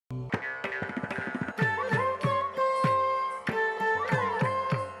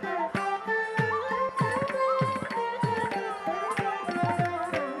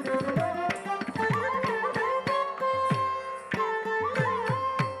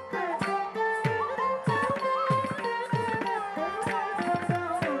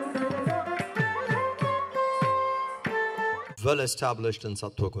well established in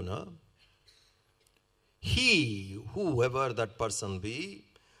Sattva Guna, he, whoever that person be,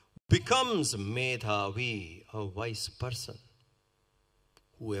 becomes Medhavi, a wise person.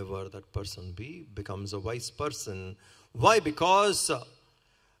 Whoever that person be, becomes a wise person. Why? Because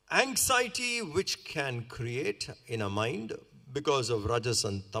anxiety which can create in a mind because of Rajas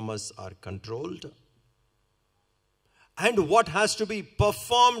and Tamas are controlled. And what has to be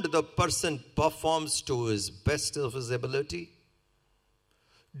performed, the person performs to his best of his ability.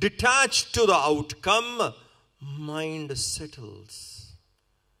 Detached to the outcome, mind settles.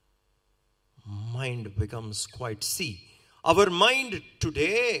 Mind becomes quite, see, our mind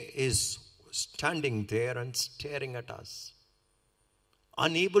today is standing there and staring at us,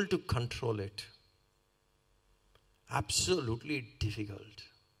 unable to control it. Absolutely difficult.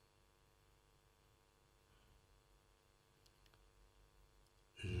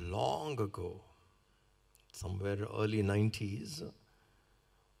 Long ago, somewhere early 90s,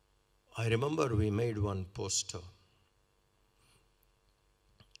 I remember we made one poster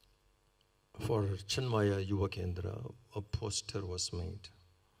for Chinmaya Yuva Kendra. A poster was made.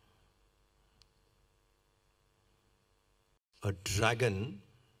 A dragon,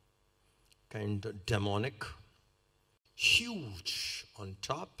 kind of demonic, huge on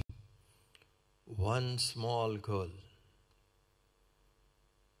top, one small girl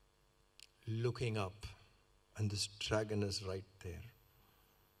looking up, and this dragon is right there.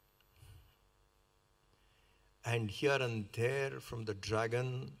 And here and there from the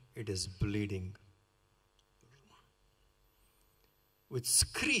dragon, it is bleeding. With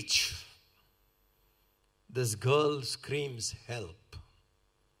screech, this girl screams, help.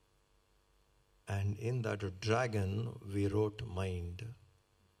 And in that dragon, we wrote mind.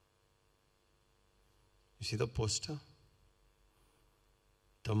 You see the poster?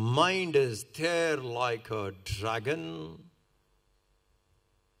 The mind is there like a dragon,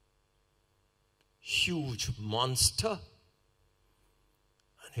 huge monster,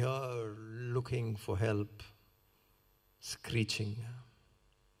 and here looking for help, screeching.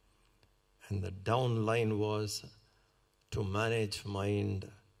 And the down line was, to manage mind,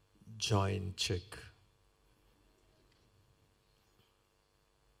 join Ch-18.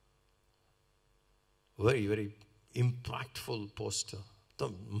 Very, very impactful poster. The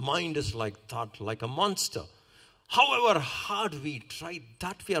mind is like that, like a monster. However hard we try,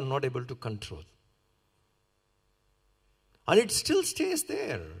 that we are not able to control. And it still stays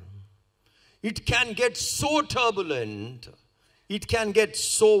there. It can get so turbulent. It can get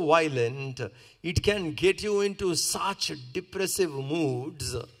so violent. It can get you into such depressive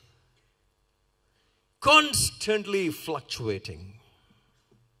moods. Constantly fluctuating.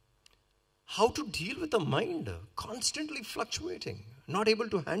 How to deal with the mind? Constantly fluctuating. Not able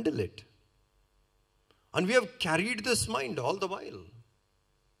to handle it. And we have carried this mind all the while.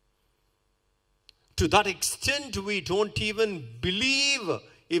 To that extent, we don't even believe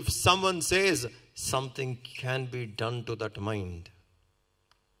if someone says something can be done to that mind.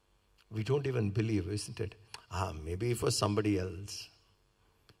 We don't even believe, isn't it? Maybe for somebody else.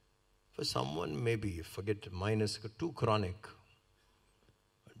 For someone, maybe, forget, mine is too chronic.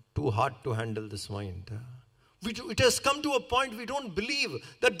 Too hard to handle this mind. It has come to a point we don't believe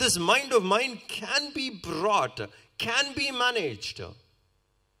that this mind of mine can be brought, can be managed.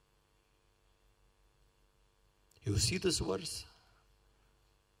 You see this verse?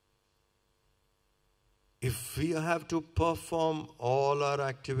 If we have to perform all our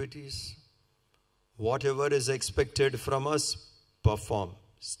activities, whatever is expected from us, perform.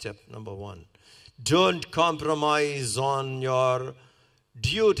 Step number 1. Don't compromise on your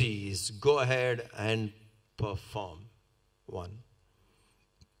duties. Go ahead and perform. 1.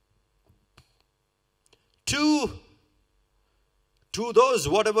 2, to those,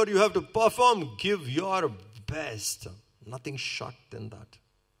 whatever you have to perform, give your best. Nothing short than that.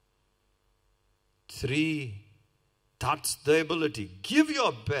 3, that's the ability. Give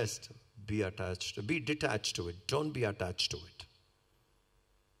your best. Be attached. Be detached to it. Don't be attached to it.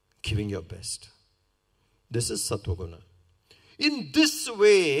 Giving your best. This is Sattva Guna. In this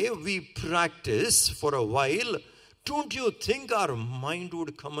way, we practice for a while. Don't you think our mind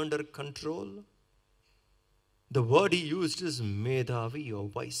would come under control? The word he used is Medhavi, a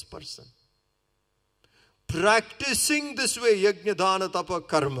wise person. Practicing this way, Yajna, Dana, Tapa,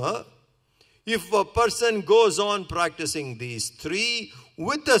 Karma, if a person goes on practicing these 3,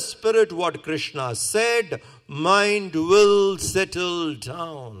 with the spirit what Krishna said, mind will settle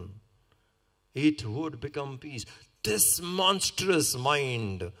down. It would become peace. This monstrous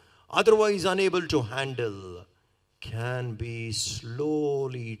mind, otherwise unable to handle, can be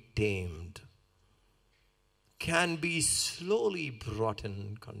slowly tamed, can be slowly brought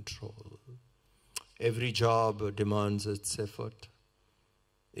in control. Every job demands its effort.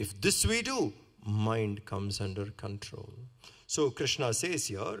 If this we do, mind comes under control. So Krishna says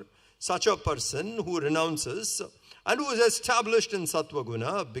here, such a person who renounces and who is established in Sattva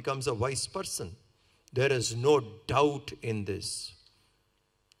Guna becomes a wise person. There is no doubt in this.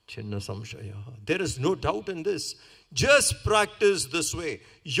 Chinna samshaya. There is no doubt in this. Just practice this way.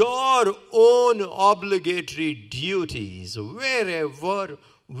 Your own obligatory duties, wherever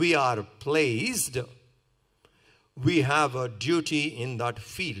we are placed, we have a duty in that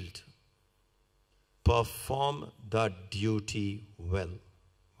field. Perform that duty well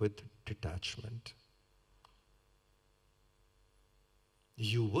with detachment.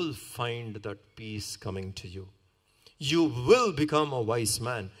 You will find that peace coming to you. You will become a wise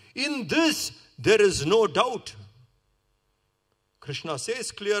man. In this, there is no doubt. Krishna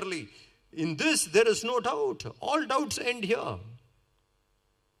says clearly, in this, there is no doubt. All doubts end here.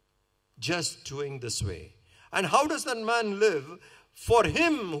 Just doing this way. And how does that man live? For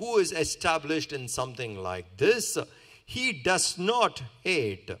him who is established in something like this, he does not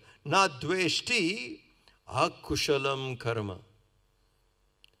hate. Na dveshti akushalam karma.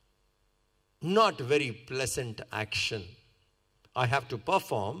 Not very pleasant action. I have to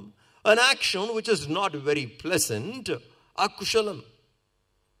perform an action which is not very pleasant. Akushalam.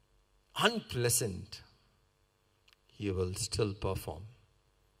 Unpleasant. He will still perform.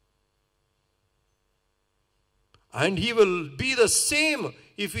 And he will be the same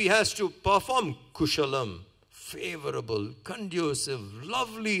if he has to perform kushalam, favorable, conducive,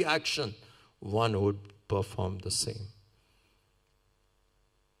 lovely action. One would perform the same.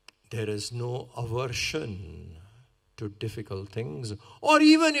 There is no aversion to difficult things, or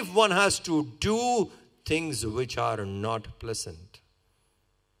even if one has to do things which are not pleasant.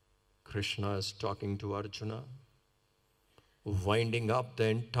 Krishna is talking to Arjuna, winding up the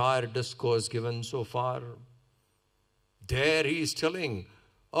entire discourse given so far. There he is telling,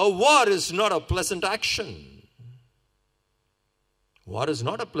 a war is not a pleasant action. War is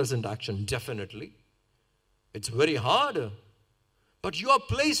not a pleasant action, definitely. It's very hard. But you are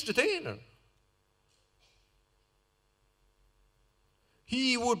placed there.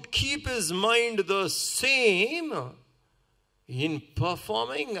 He would keep his mind the same in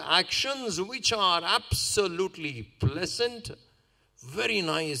performing actions which are absolutely pleasant, very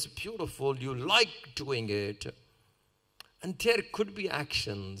nice, beautiful. You like doing it. And there could be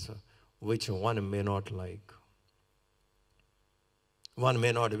actions which one may not like. One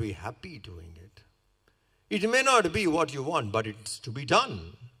may not be happy doing it. It may not be what you want, but it's to be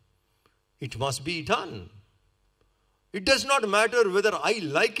done. It must be done. It does not matter whether I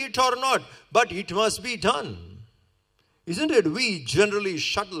like it or not, but it must be done. Isn't it? We generally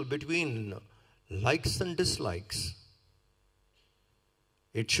shuttle between likes and dislikes.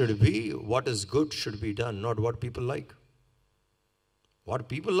 It should be what is good should be done, not what people like. What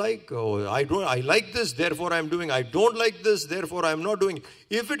people like, oh, I like this, therefore I'm doing. I don't like this, therefore I'm not doing.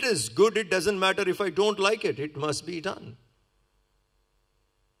 If it is good, it doesn't matter if I don't like it. It must be done.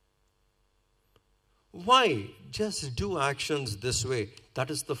 Why? Just do actions this way. That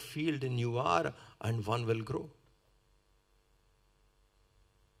is the field in you are, and one will grow.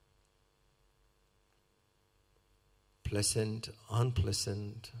 Pleasant,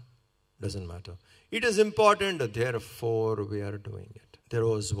 unpleasant, doesn't matter. It is important, therefore we are doing it. There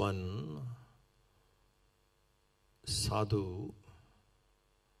was one sadhu,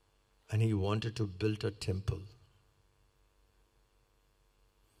 and he wanted to build a temple.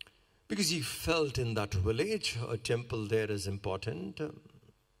 Because he felt in that village, a temple there is important,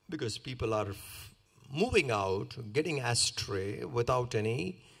 because people are moving out, getting astray without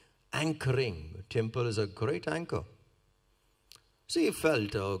any anchoring. A temple is a great anchor. So he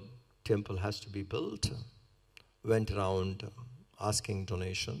felt a temple has to be built. Went around asking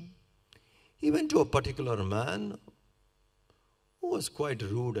donation. He went to a particular man who was quite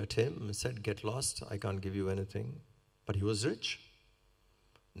rude at him. He said, get lost, I can't give you anything. But he was rich.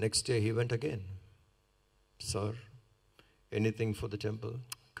 Next day he went again. Sir, anything for the temple?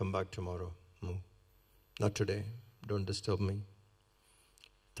 Come back tomorrow. No, not today. Don't disturb me.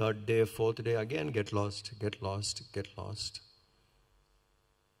 Third day, fourth day, again get lost, get lost, get lost.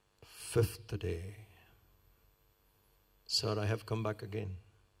 Fifth day. Sir, I have come back again.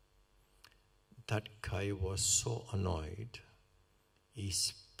 That guy was so annoyed, he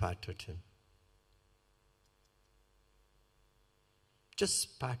spat at him. Just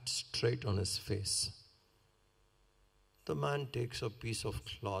spat straight on his face. The man takes a piece of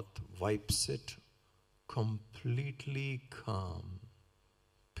cloth, wipes it, completely calm,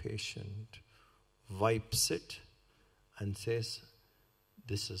 patient, wipes it and says,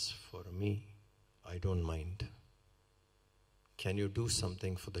 this is for me, I don't mind. Can you do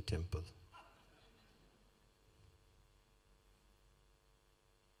something for the temple?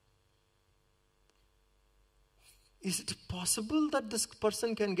 Is it possible that this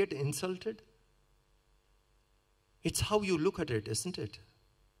person can get insulted? It's how you look at it, isn't it?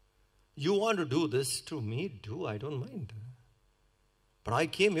 You want to do this to me, do, I don't mind. But I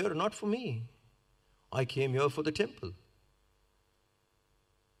came here not for me. I came here for the temple.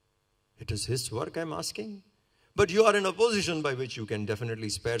 It is his work I'm asking. But you are in a position by which you can definitely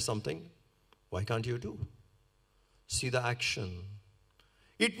spare something. Why can't you do? See the action.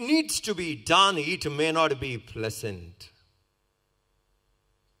 It needs to be done. It may not be pleasant.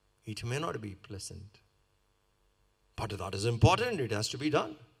 It may not be pleasant. But that is important. It has to be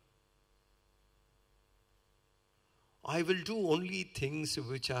done. I will do only things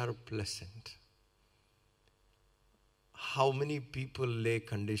which are pleasant. How many people lay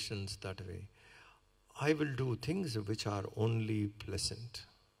conditions that way? I will do things which are only pleasant.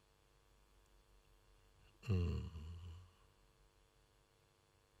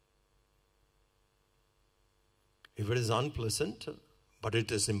 If it is unpleasant, but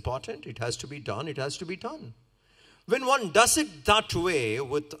it is important, it has to be done, it has to be done. When one does it that way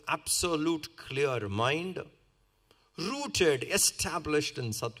with absolute clear mind, rooted, established in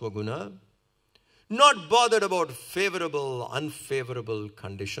Sattva Guna, not bothered about favorable, unfavorable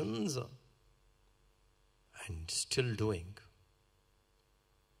conditions, and still doing.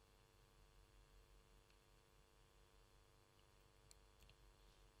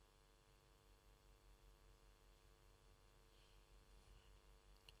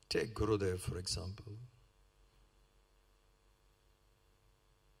 Take Gurudev, for example.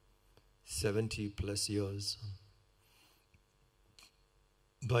 70 plus years.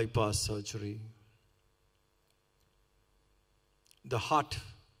 Bypass surgery. The heart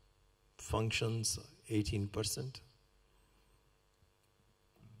functions 18%.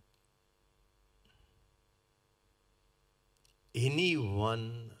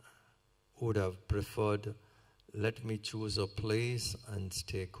 Anyone would have preferred, let me choose a place and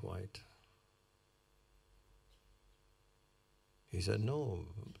stay quiet. He said, no,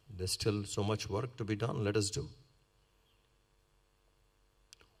 there's still so much work to be done, let us do.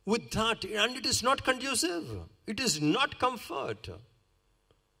 With that, and it is not conducive. It is not comfort.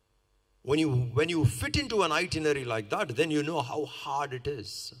 When you fit into an itinerary like that, then you know how hard it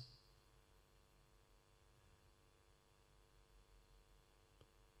is.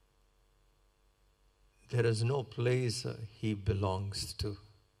 There is no place he belongs to.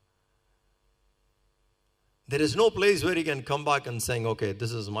 There is no place where he can come back and saying, okay,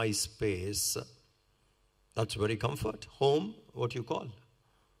 this is my space. That's very comfort. Home, what you call.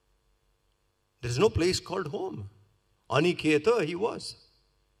 There is no place called home. Aniketa he was.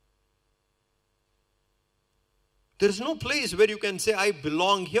 There is no place where you can say, I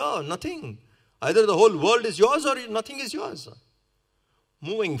belong here. Nothing. Either the whole world is yours or nothing is yours.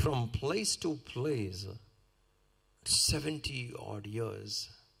 Moving from place to place. 70 odd years.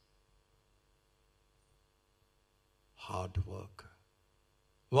 Hard work.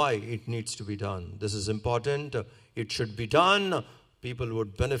 Why? It needs to be done. This is important. It should be done. People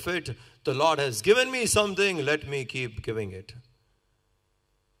would benefit. The Lord has given me something. Let me keep giving it.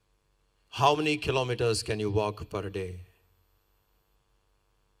 How many kilometers can you walk per day?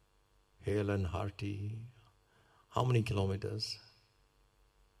 Hale and hearty. How many kilometers?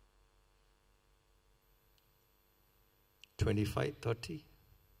 25, 30?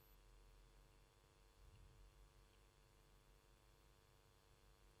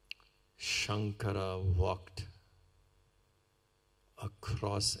 Shankara walked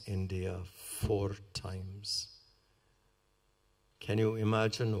across India 4 times. Can you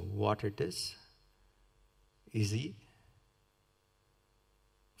imagine what it is? Easy?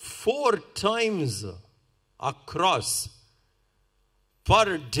 4 times across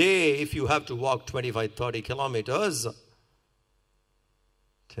per day. If you have to walk 25, 30 kilometers,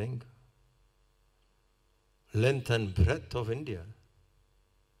 think. Length and breadth of India.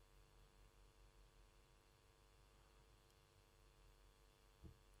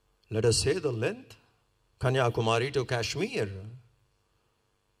 Let us say the length. Kanyakumari to Kashmir.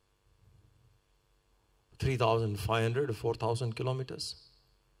 3,500 to 4,000 kilometers.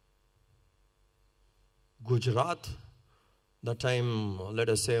 Gujarat, that time, let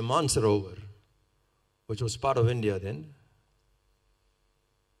us say Mansarovar, which was part of India then.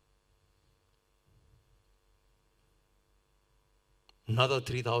 Another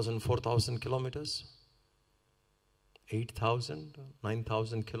 3,000, 4,000 kilometers. 8,000,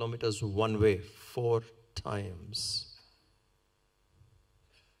 9,000 kilometers one way, 4 times.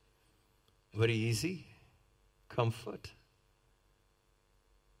 Very easy, comfort.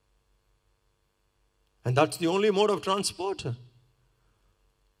 And that's the only mode of transport.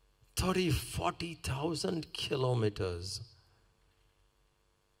 30,000, 40,000 kilometers.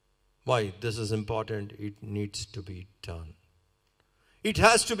 Why? This is important. It needs to be done. It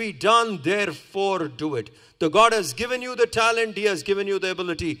has to be done, therefore do it. The God has given you the talent, He has given you the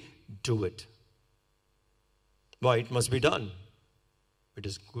ability, do it. Why? It must be done. It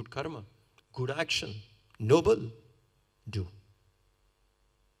is good karma, good action, noble, do.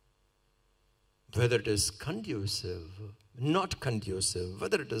 Whether it is conducive, not conducive,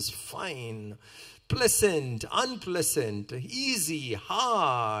 whether it is fine, pleasant, unpleasant, easy,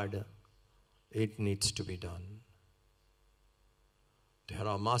 hard, it needs to be done. There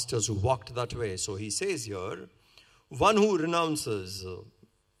are masters who walked that way. So he says here, one who renounces,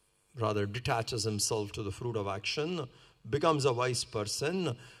 rather detaches himself to the fruit of action, becomes a wise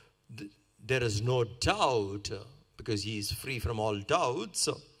person. There is no doubt, because he is free from all doubts.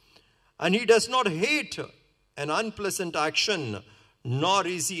 And he does not hate an unpleasant action, nor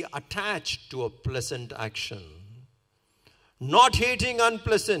is he attached to a pleasant action. Not hating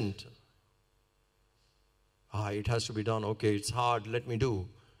unpleasant. It has to be done. Okay, it's hard, let me do.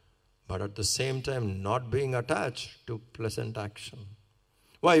 But at the same time, not being attached to pleasant action.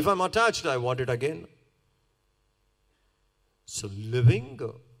 Why? If I'm attached, I want it again. So living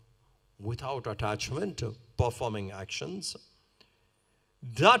without attachment, performing actions.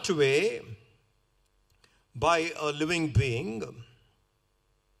 That way, by a living being,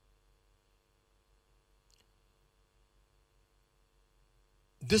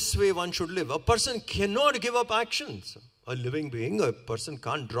 this way one should live. A person cannot give up actions. A living being, a person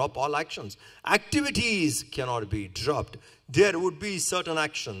can't drop all actions. Activities cannot be dropped. There would be certain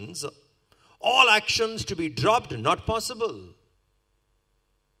actions. All actions to be dropped, not possible.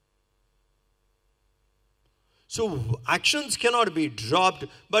 So actions cannot be dropped.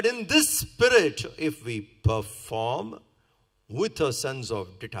 But in this spirit, if we perform with a sense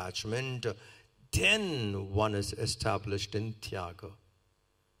of detachment, then one is established in Tyaga.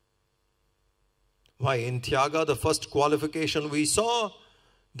 Why? In Tyaga, the first qualification we saw,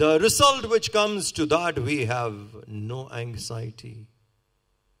 the result which comes to that, we have no anxiety.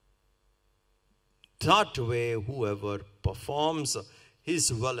 That way, whoever performs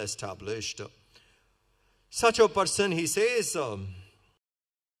is well established. Such a person, he says,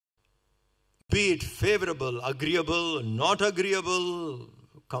 be it favorable, agreeable, not agreeable,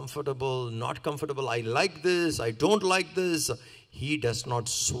 comfortable, not comfortable, I like this, I don't like this. He does not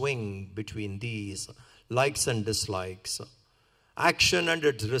swing between these likes and dislikes, action and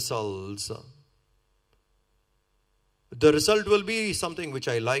its results. The result will be something which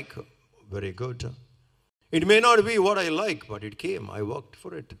I like, very good. It may not be what I like, but it came, I worked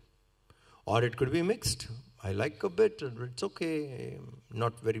for it. Or it could be mixed. I like a bit, it's okay,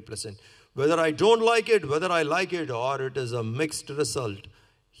 not very pleasant. Whether I don't like it, whether I like it, or it is a mixed result,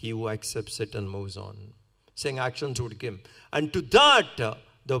 he who accepts it and moves on. Saying actions would come. And to that,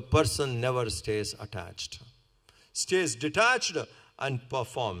 the person never stays attached. Stays detached and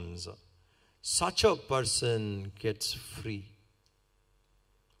performs. Such a person gets free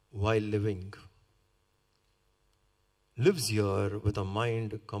while living. Lives here with a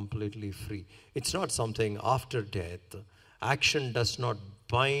mind completely free. It's not something after death. Action does not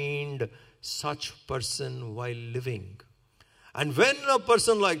bind such person while living. And when a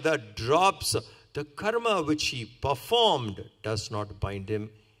person like that drops, the karma which he performed does not bind him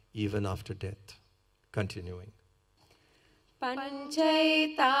even after death. Continuing.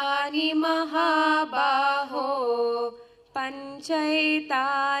 Panchaitani mahabaho,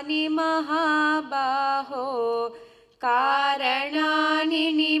 Panchaitani mahabaho, Karanani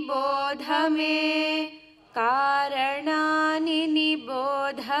nibodhame, Karanani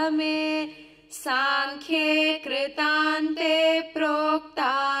nibodhame, Sankhye kritante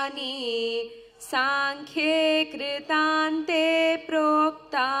proktani, Sankhye kritante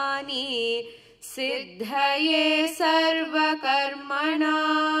proktani, Siddhaye sarva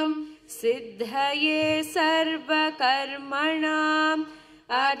karmanam, Siddhaye sarva karmanam,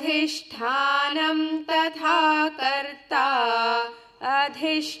 Adhishthanam tatha karta,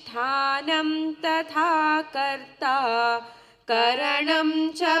 Adhishthanam tatha karta,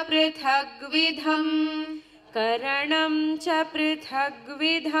 Karanam cha prithagvidham, Karanam cha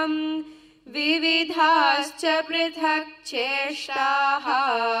prithagvidham, Vividhascha prithak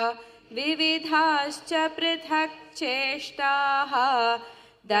cheshtaha, Vividhascha prithak cheshtaha,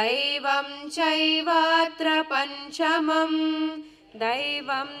 दैवं चैवात्र पंचमम्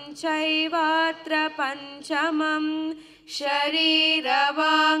दैवं चैवात्र पंचमम्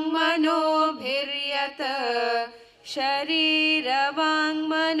शरीरवाङ्मनोभिर्यत्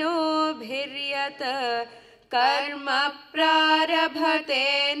शरीरवाङ्मनोभिर्यत् कर्म प्रारभते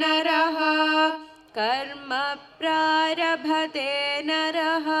नरः कर्म प्रारभते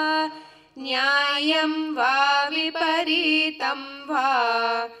नरः न्यायं वा विपरीतं वा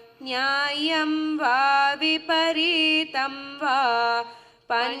न्यायं वा विपरीतं वा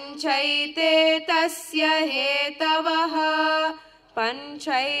पञ्चैते तस्य हेतवः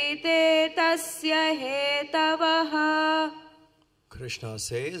पञ्चैते तस्य हेतवः. Krishna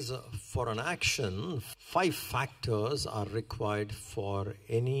says, for an action, 5 factors are required for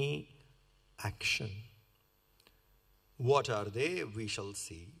any action. What are they? We shall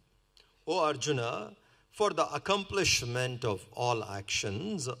see. O Arjuna, for the accomplishment of all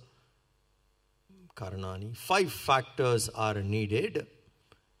actions, Karanani, 5 factors are needed.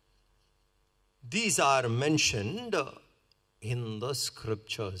 These are mentioned in the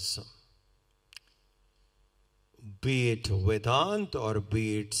scriptures. Be it Vedanta or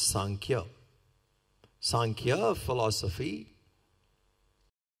be it Sankhya. Sankhya philosophy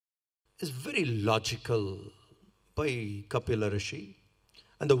is very logical by Kapila Rishi.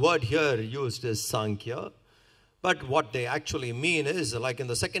 And the word here used is Sankhya. But what they actually mean is, like in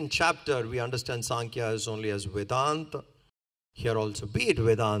the 2nd chapter, we understand Sankhya as only as Vedanta. Here also, be it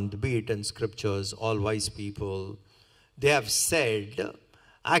Vedanta, be it in scriptures, all wise people, they have said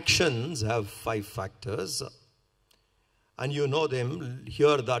actions have 5 factors. And you know them,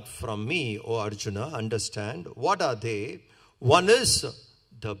 hear that from me, O Arjuna, understand. What are they? One is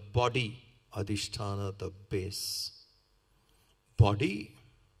the body, Adhisthana, the base. Body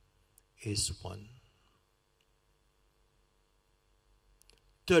is one.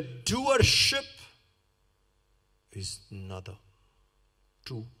 The doership is another.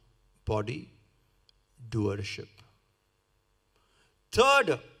 2. Body, doership.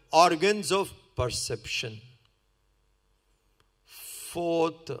 3rd, organs of perception.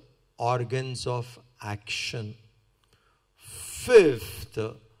 4th, organs of action.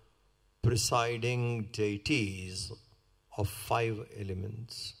 5th, presiding deities of 5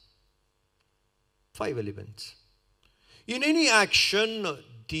 elements. 5 elements. In any action,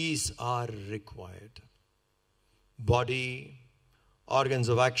 these are required. Body, organs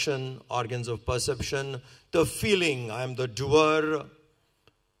of action, organs of perception, the feeling, I am the doer,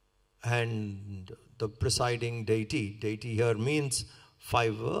 and the presiding deity. Deity here means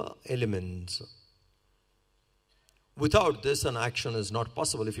 5 elements. Without this, an action is not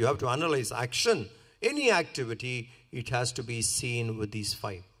possible. If you have to analyze action, any activity, it has to be seen with these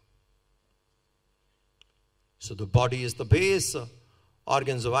 5. So the body is the base,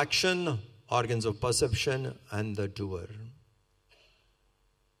 organs of action, organs of perception, and the doer.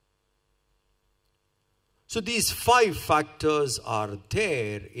 So these 5 factors are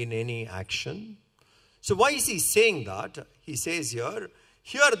there in any action. So why is he saying that? He says here,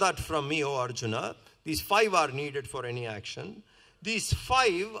 hear that from me, O Arjuna. These 5 are needed for any action. These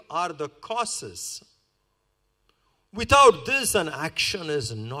 5 are the causes. Without this, an action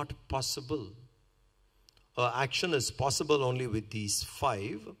is not possible. Action is possible only with these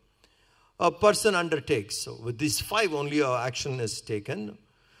 5. A person undertakes. So with these 5 only action is taken.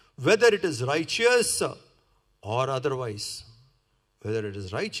 Whether it is righteous or otherwise. Whether it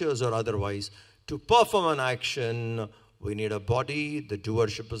is righteous or otherwise. To perform an action, we need a body, the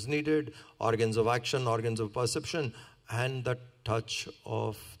doership is needed, organs of action, organs of perception, and the touch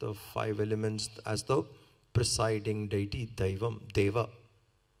of the 5 elements as the presiding deity, Deva.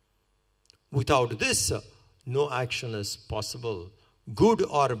 Without this, no action is possible. Good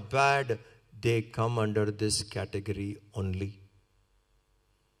or bad, they come under this category only.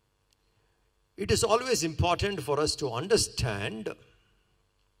 It is always important for us to understand,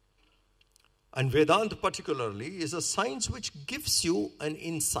 and Vedanta particularly is a science which gives you an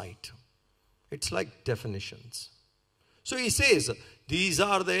insight. It's like definitions. So he says, these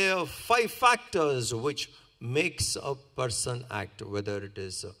are the 5 factors which makes a person act, whether it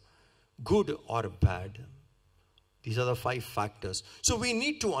is good or bad. These are the 5 factors. So we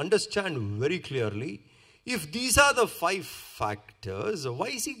need to understand very clearly, if these are the 5 factors, why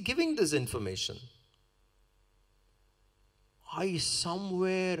is he giving this information? I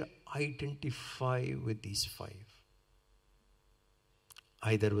somewhere identify with these 5.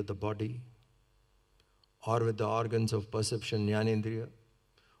 Either with the body, or with the organs of perception, Jnanendriya,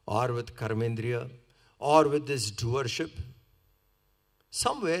 or with Karmendriya, or with this doership.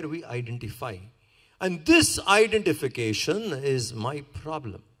 Somewhere we identify. And this identification is my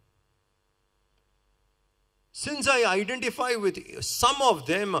problem. Since I identify with some of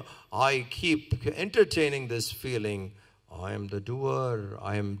them, I keep entertaining this feeling, I am the doer,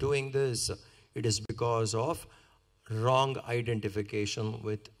 I am doing this. It is because of wrong identification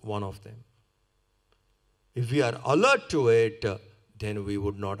with one of them. If we are alert to it, then we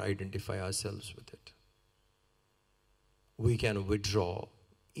would not identify ourselves with it. We can withdraw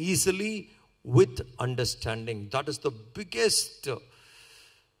easily with understanding. That is the biggest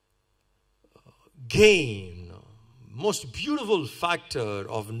gain. Most beautiful factor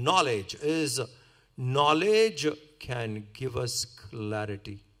of knowledge is knowledge can give us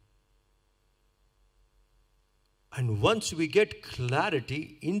clarity. And once we get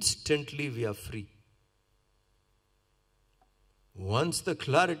clarity, instantly we are free. Once the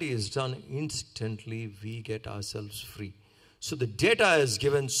clarity is done, instantly we get ourselves free. So the data is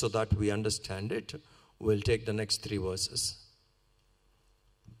given so that we understand it. We'll take the next 3 verses.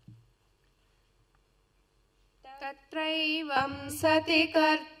 Tatraivam sati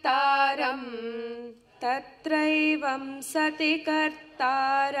kartaram, tatraivam sati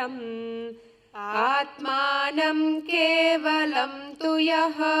kartaram, atmanam kevalam tu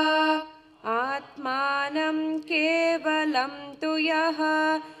yaha, atmanam kevalam tu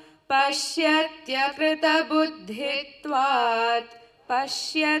yaha, pashyatya krita buddhitvat,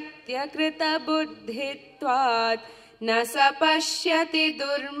 pashyatya krita buddhitvat, na sa pashyati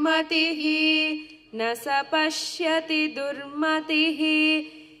durmatihi, न स पश्यति दुर्मतिः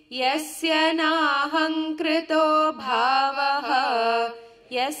यस्य नाहङ्कृतो भावः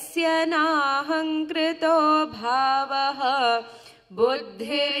यस्य नाहङ्कृतो भावः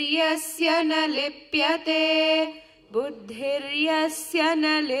बुद्धिर्यस्य न लिप्यते बुद्धिर्यस्य न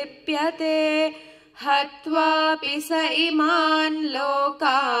लिप्यते हत्वापि स इमान्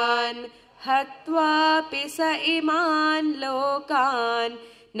लोकान् हत्वापि स इमान् लोकान्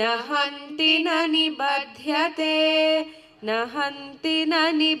न हन्ति न निबध्यते न हन्ति न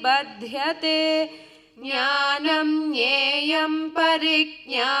निबध्यते ज्ञानं ज्ञेयं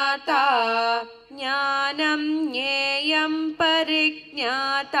परिज्ञाता ज्ञानं ज्ञेयं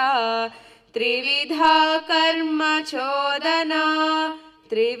परिज्ञाता त्रिविधा कर्म चोदना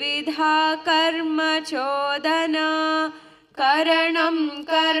त्रिविधा कर्म चोदना करणं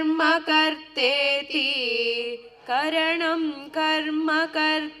कर्म कर्तेति करणं कर्म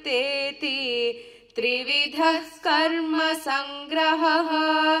कर्तेति त्रिविधः कर्म संग्रहः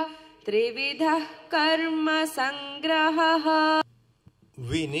त्रिविधः कर्म संग्रहः.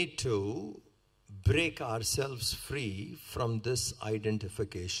 We need to break ourselves free from this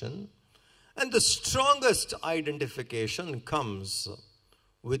identification, and the strongest identification comes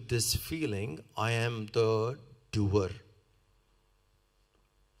with this feeling, I am the doer.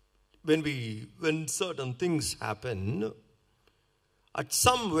 When certain things happen, at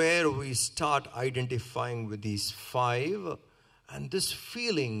somewhere we start identifying with these 5, and this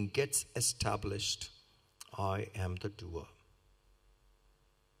feeling gets established. I am the doer.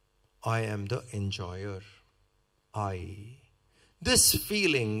 I am the enjoyer. This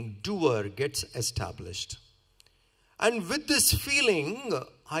feeling, doer, gets established. And with this feeling,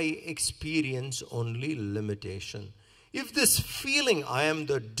 I experience only limitation. If this feeling, I am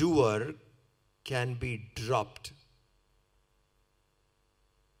the doer, can be dropped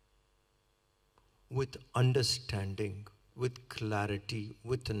with understanding, with clarity,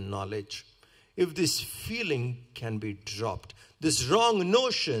 with knowledge, if this feeling can be dropped, this wrong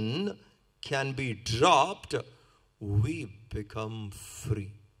notion can be dropped, we become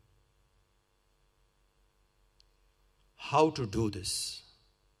free. How to do this?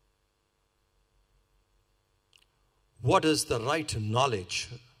 What is the right knowledge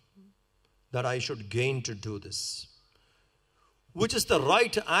that I should gain to do this? Which is the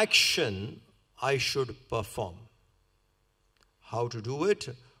right action I should perform? How to do it?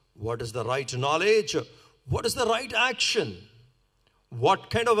 What is the right knowledge? What is the right action?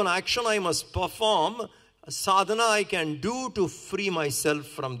 What kind of an action I must perform, a sadhana I can do to free myself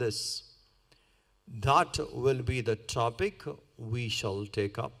from this? That will be the topic we shall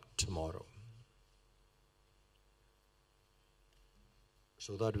take up tomorrow,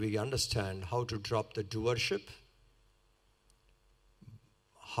 so that we understand how to drop the doership,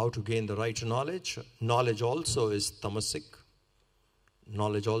 how to gain the right knowledge. Knowledge also is tamasic.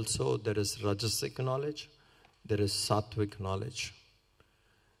 Knowledge also, there is rajasic knowledge, there is sattvic knowledge.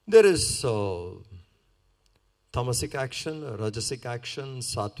 There is tamasic action, rajasic action,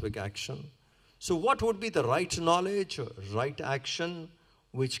 sattvic action. So what would be the right knowledge, right action,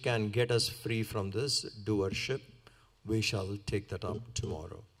 which can get us free from this doership? We shall take that up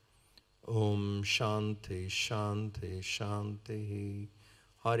tomorrow. Om Shanti Shanti Shanti.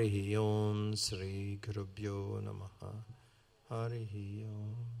 Harihi Om Sri Gurubhyo Namaha. Harihi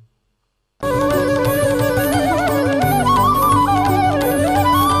Om.